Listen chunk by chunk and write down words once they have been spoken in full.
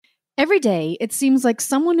Every day, it seems like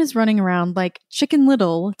someone is running around like Chicken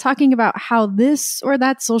Little talking about how this or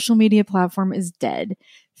that social media platform is dead.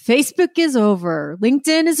 Facebook is over.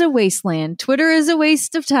 LinkedIn is a wasteland. Twitter is a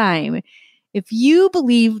waste of time. If you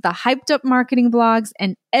believe the hyped up marketing blogs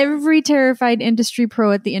and every terrified industry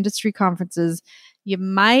pro at the industry conferences, you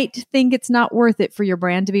might think it's not worth it for your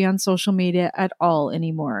brand to be on social media at all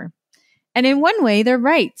anymore. And in one way, they're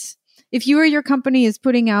right. If you or your company is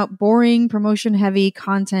putting out boring, promotion-heavy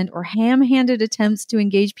content or ham-handed attempts to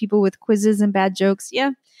engage people with quizzes and bad jokes, yeah,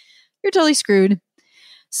 you're totally screwed.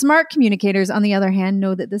 Smart communicators, on the other hand,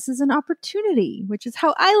 know that this is an opportunity, which is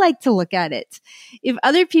how I like to look at it. If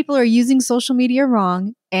other people are using social media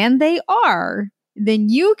wrong, and they are, then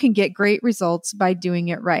you can get great results by doing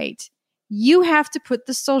it right. You have to put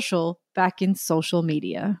the social back in social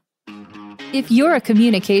media. If you're a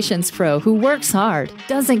communications pro who works hard,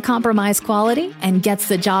 doesn't compromise quality, and gets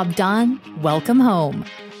the job done, welcome home.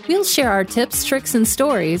 We'll share our tips, tricks, and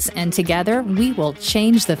stories, and together we will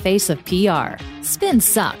change the face of PR. Spin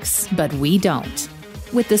sucks, but we don't.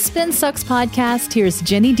 With the Spin Sucks podcast, here's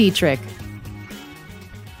Jenny Dietrich.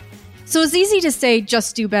 So it's easy to say,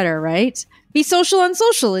 just do better, right? Be social on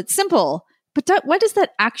social. It's simple. But what does that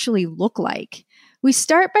actually look like? We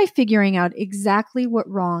start by figuring out exactly what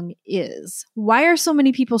wrong is. Why are so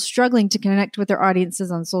many people struggling to connect with their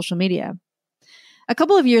audiences on social media? A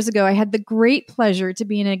couple of years ago, I had the great pleasure to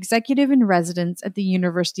be an executive in residence at the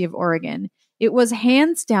University of Oregon. It was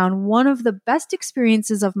hands down one of the best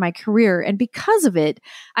experiences of my career, and because of it,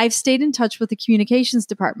 I've stayed in touch with the communications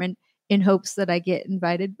department in hopes that I get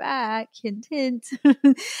invited back. Hint, hint.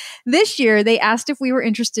 This year, they asked if we were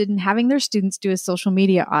interested in having their students do a social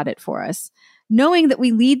media audit for us. Knowing that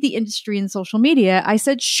we lead the industry in social media, I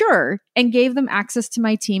said sure and gave them access to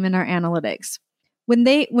my team and our analytics. When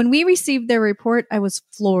we received their report, I was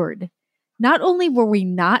floored. Not only were we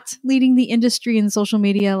not leading the industry in social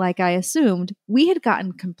media like I assumed, we had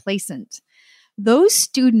gotten complacent. Those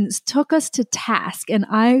students took us to task and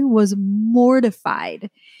I was mortified.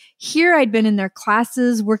 Here I'd been in their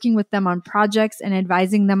classes, working with them on projects and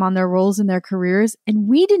advising them on their roles in their careers, and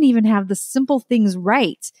we didn't even have the simple things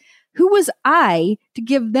right. Who was I to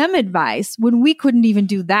give them advice when we couldn't even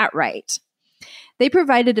do that right? They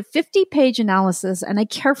provided a 50-page analysis, and I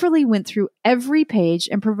carefully went through every page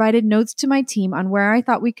and provided notes to my team on where I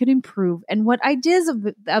thought we could improve and what ideas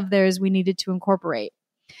of theirs we needed to incorporate.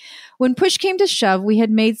 When push came to shove, we had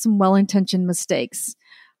made some well-intentioned mistakes.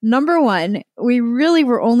 Number one, we really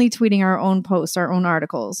were only tweeting our own posts, our own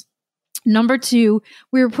articles. Number two,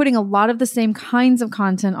 we were putting a lot of the same kinds of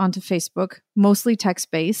content onto Facebook, mostly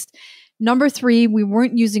text-based. Number three, we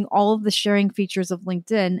weren't using all of the sharing features of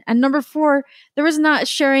LinkedIn. And number four, there was not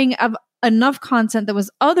sharing of enough content that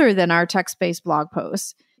was other than our text-based blog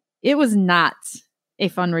posts. It was not a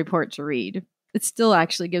fun report to read. It still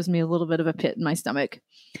actually gives me a little bit of a pit in my stomach.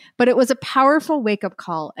 But it was a powerful wake-up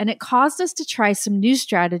call, and it caused us to try some new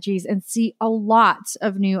strategies and see a lot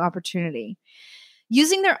of new opportunity.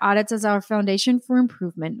 Using their audits as our foundation for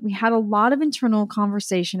improvement, we had a lot of internal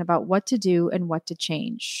conversation about what to do and what to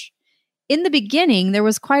change. In the beginning, there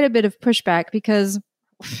was quite a bit of pushback because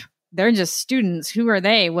they're just students. Who are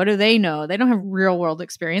they? What do they know? They don't have real world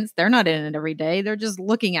experience. They're not in it every day. They're just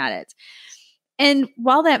looking at it. And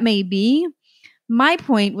while that may be, my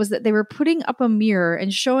point was that they were putting up a mirror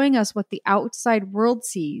and showing us what the outside world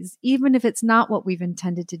sees, even if it's not what we've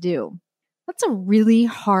intended to do. That's a really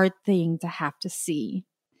hard thing to have to see.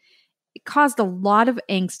 It caused a lot of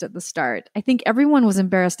angst at the start. I think everyone was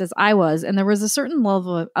embarrassed as I was, and there was a certain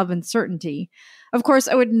level of uncertainty. Of course,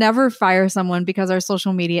 I would never fire someone because our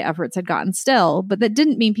social media efforts had gotten stale, but that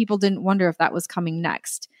didn't mean people didn't wonder if that was coming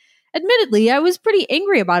next. Admittedly, I was pretty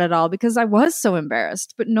angry about it all because I was so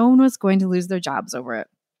embarrassed, but no one was going to lose their jobs over it.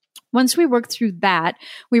 Once we worked through that,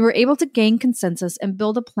 we were able to gain consensus and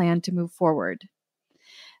build a plan to move forward.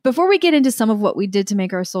 Before we get into some of what we did to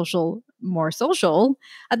make our social more social,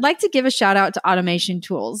 I'd like to give a shout out to automation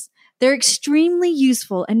tools. They're extremely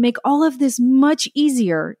useful and make all of this much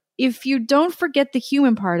easier if you don't forget the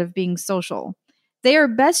human part of being social. They are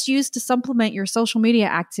best used to supplement your social media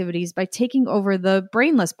activities by taking over the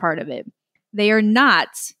brainless part of it. They are not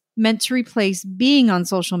meant to replace being on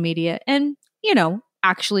social media and,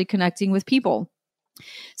 actually connecting with people.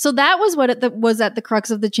 So that was what was at the crux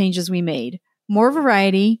of the changes we made. More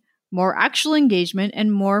variety, more actual engagement,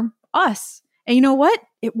 and more us. And you know what?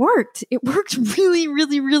 It worked. It worked really,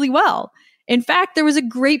 really, really well. In fact, there was a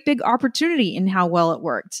great big opportunity in how well it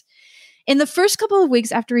worked. In the first couple of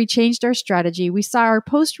weeks after we changed our strategy, we saw our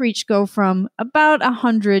post reach go from about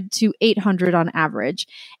 100 to 800 on average.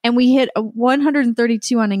 And we hit a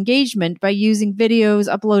 132 on engagement by using videos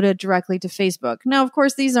uploaded directly to Facebook. Now, of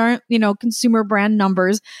course, these aren't, consumer brand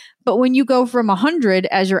numbers, but when you go from 100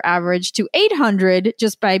 as your average to 800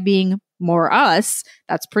 just by being more us,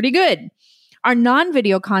 that's pretty good. Our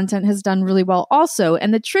non-video content has done really well also.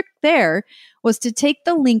 And the trick there was to take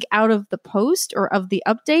the link out of the post or of the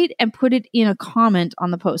update and put it in a comment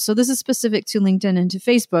on the post. So this is specific to LinkedIn and to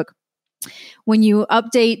Facebook. When you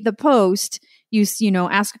update the post, you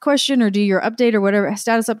ask a question or do your update or whatever,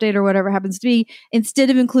 status update or whatever it happens to be.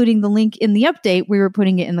 Instead of including the link in the update, we were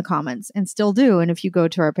putting it in the comments and still do. And if you go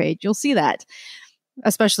to our page, you'll see that,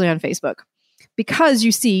 especially on Facebook. Because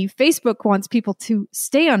you see, Facebook wants people to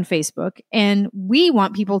stay on Facebook and we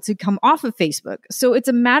want people to come off of Facebook. So it's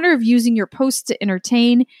a matter of using your posts to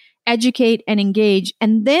entertain, educate, and engage,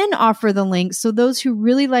 and then offer the link so those who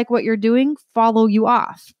really like what you're doing follow you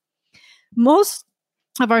off. Most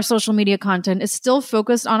of our social media content is still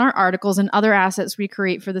focused on our articles and other assets we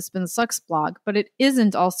create for the Spin Sucks blog, but it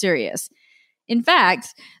isn't all serious. In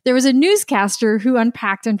fact, there was a newscaster who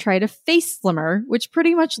unpacked and tried a face slimmer, which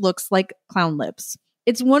pretty much looks like clown lips.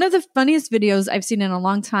 It's one of the funniest videos I've seen in a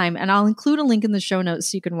long time, and I'll include a link in the show notes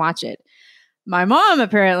so you can watch it. My mom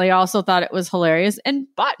apparently also thought it was hilarious and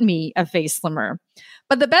bought me a face slimmer.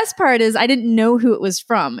 But the best part is I didn't know who it was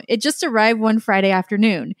from. It just arrived one Friday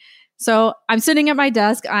afternoon. So I'm sitting at my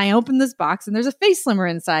desk, I open this box, and there's a face slimmer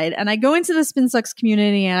inside, and I go into the Spin Sucks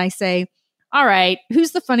community and I say, all right,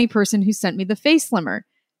 who's the funny person who sent me the face slimmer?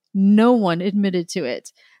 No one admitted to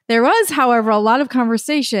it. There was, however, a lot of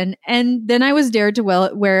conversation, and then I was dared to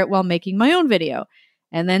wear it while making my own video.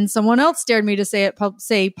 And then someone else dared me to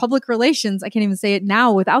say public relations. I can't even say it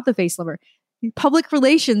now without the face slimmer. Public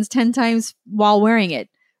relations 10 times while wearing it.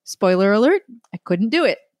 Spoiler alert, I couldn't do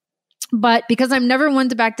it. But because I'm never one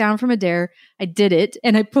to back down from a dare, I did it,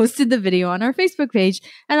 and I posted the video on our Facebook page,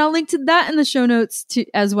 and I'll link to that in the show notes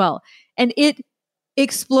as well. And it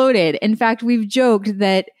exploded. In fact, we've joked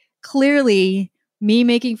that clearly me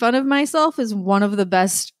making fun of myself is one of the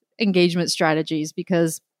best engagement strategies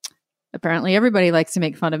because apparently everybody likes to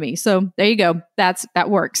make fun of me. So there you go. That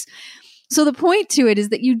works. So the point to it is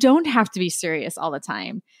that you don't have to be serious all the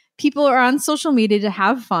time. People are on social media to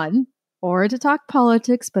have fun or to talk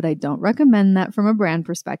politics, but I don't recommend that from a brand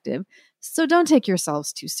perspective. So don't take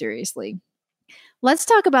yourselves too seriously. Let's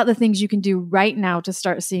talk about the things you can do right now to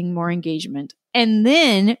start seeing more engagement. And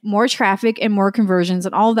then more traffic and more conversions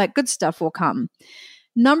and all that good stuff will come.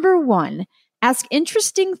 Number 1, ask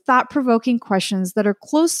interesting, thought-provoking questions that are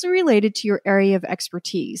closely related to your area of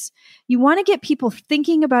expertise. You want to get people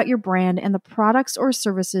thinking about your brand and the products or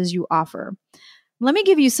services you offer. Let me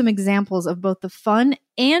give you some examples of both the fun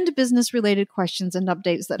and business-related questions and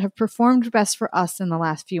updates that have performed best for us in the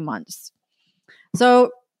last few months.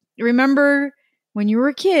 So remember when you were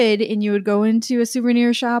a kid and you would go into a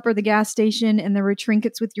souvenir shop or the gas station and there were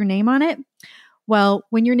trinkets with your name on it? Well,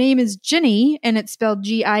 when your name is Ginny and it's spelled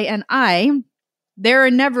Gini, there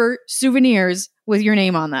are never souvenirs with your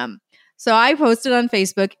name on them. So I posted on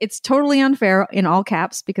Facebook, it's totally unfair in all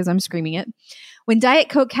caps because I'm screaming it. When Diet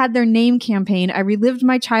Coke had their name campaign, I relived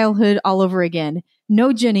my childhood all over again.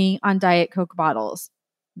 No Ginny on Diet Coke bottles.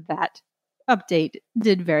 That update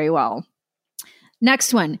did very well.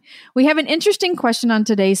 Next one. We have an interesting question on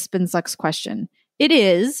today's Spin Sucks question. It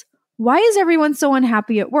is, why is everyone so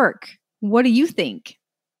unhappy at work? What do you think?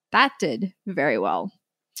 That did very well.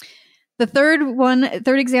 The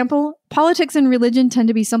third example, politics and religion tend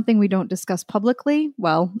to be something we don't discuss publicly.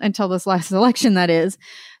 Well, until this last election, that is.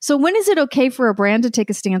 So when is it okay for a brand to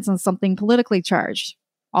take a stance on something politically charged?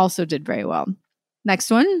 Also did very well.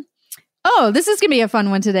 Next one. Oh, this is going to be a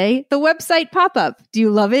fun one today. The website pop-up. Do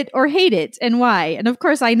you love it or hate it? And why? And of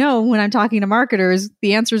course, I know when I'm talking to marketers,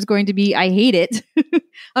 the answer is going to be, I hate it.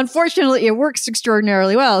 Unfortunately, it works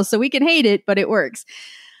extraordinarily well. So we can hate it, but it works.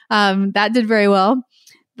 That did very well.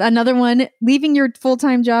 Another one, leaving your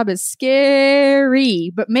full-time job is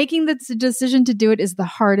scary, but making the decision to do it is the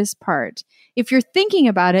hardest part. If you're thinking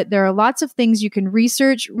about it, there are lots of things you can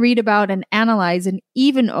research, read about, and analyze, and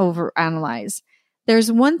even overanalyze.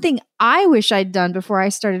 There's one thing I wish I'd done before I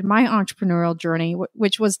started my entrepreneurial journey,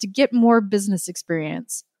 which was to get more business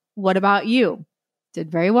experience. What about you? Did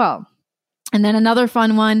very well. And then another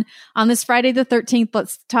fun one. On this Friday the 13th,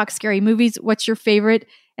 let's talk scary movies. What's your favorite?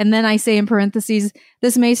 And then I say in parentheses,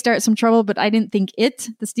 this may start some trouble, but I didn't think It,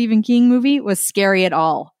 the Stephen King movie, was scary at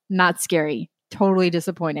all. Not scary. totally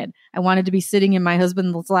disappointed. I wanted to be sitting in my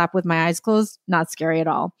husband's lap with my eyes closed. Not scary at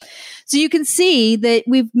all. So you can see that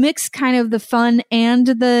we've mixed kind of the fun and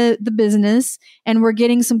the business, and we're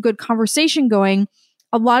getting some good conversation going.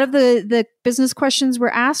 A lot of the business questions we're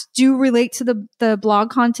asked do relate to the blog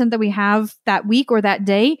content that we have that week or that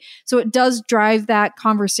day. So it does drive that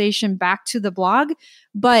conversation back to the blog,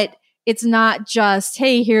 but it's not just,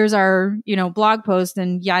 hey, here's our, blog post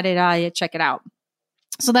and yada, yada, check it out.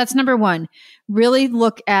 So that's number one. Really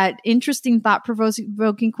look at interesting,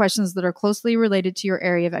 thought-provoking questions that are closely related to your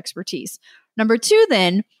area of expertise. Number two,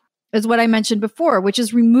 then, is what I mentioned before, which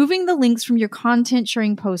is removing the links from your content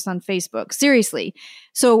sharing posts on Facebook. Seriously.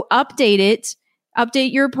 So update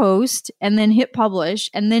your post and then hit publish.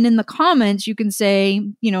 And then in the comments, you can say,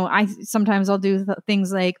 I'll do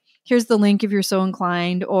things like, here's the link if you're so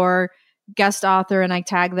inclined, or guest author, and I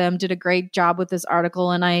tag them, did a great job with this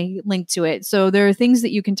article, and I linked to it. So there are things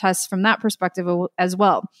that you can test from that perspective as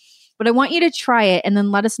well. But I want you to try it and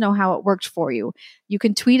then let us know how it worked for you. You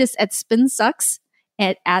can tweet us at SpinSucks,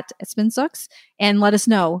 at SpinSucks, and let us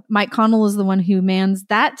know. Mike Connell is the one who mans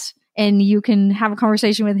that, and you can have a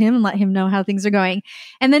conversation with him and let him know how things are going.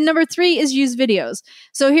 And then number three is use videos.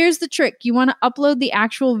 So here's the trick. You want to upload the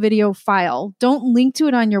actual video file. Don't link to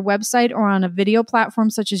it on your website or on a video platform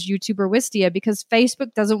such as YouTube or Wistia, because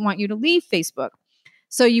Facebook doesn't want you to leave Facebook.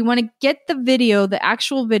 So you want to get the video, the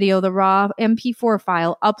actual video, the raw MP4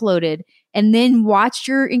 file uploaded, and then watch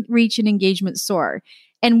your reach and engagement soar.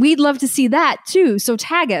 And we'd love to see that too. So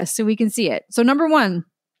tag us so we can see it. So number one,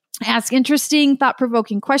 ask interesting,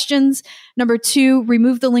 thought-provoking questions. Number two,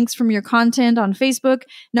 remove the links from your content on Facebook.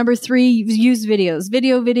 Number three, use videos.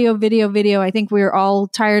 Video. I think we're all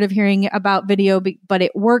tired of hearing about video, but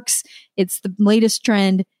it works. It's the latest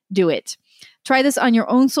trend. Do it. Try this on your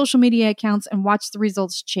own social media accounts and watch the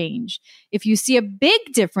results change. If you see a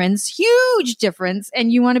big difference, huge difference,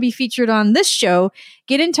 and you want to be featured on this show,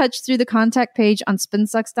 get in touch through the contact page on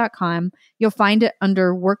spinsucks.com. You'll find it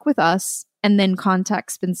under Work With Us and then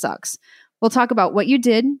Contact SpinSucks. We'll talk about what you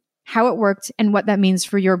did, how it worked, and what that means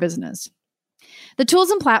for your business. The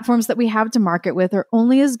tools and platforms that we have to market with are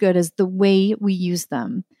only as good as the way we use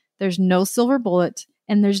them. There's no silver bullet,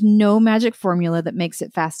 and there's no magic formula that makes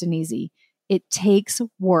it fast and easy. It takes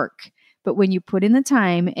work, but when you put in the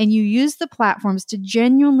time and you use the platforms to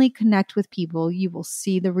genuinely connect with people, you will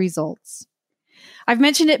see the results. I've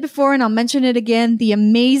mentioned it before and I'll mention it again. The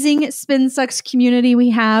amazing SpinSucks community we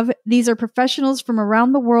have. These are professionals from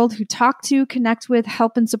around the world who talk to, connect with,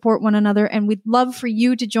 help and support one another. And we'd love for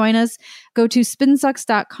you to join us. Go to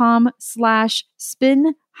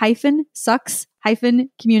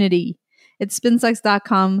spinsucks.com/spin-sucks-community. It's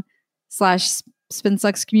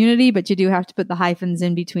spinsucks.com/SpinSucks community, but you do have to put the hyphens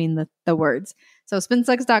in between the words. So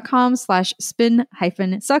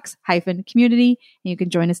spinsucks.com/spin-sucks-community, and you can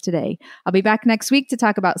join us today. I'll be back next week to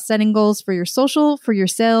talk about setting goals for your social, for your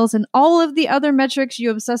sales, and all of the other metrics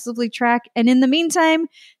you obsessively track. And in the meantime,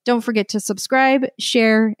 don't forget to subscribe,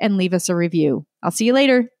 share, and leave us a review. I'll see you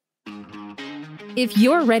later. If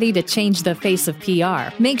you're ready to change the face of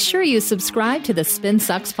PR, make sure you subscribe to the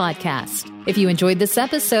SpinSucks podcast. If you enjoyed this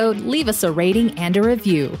episode, leave us a rating and a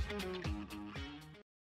review.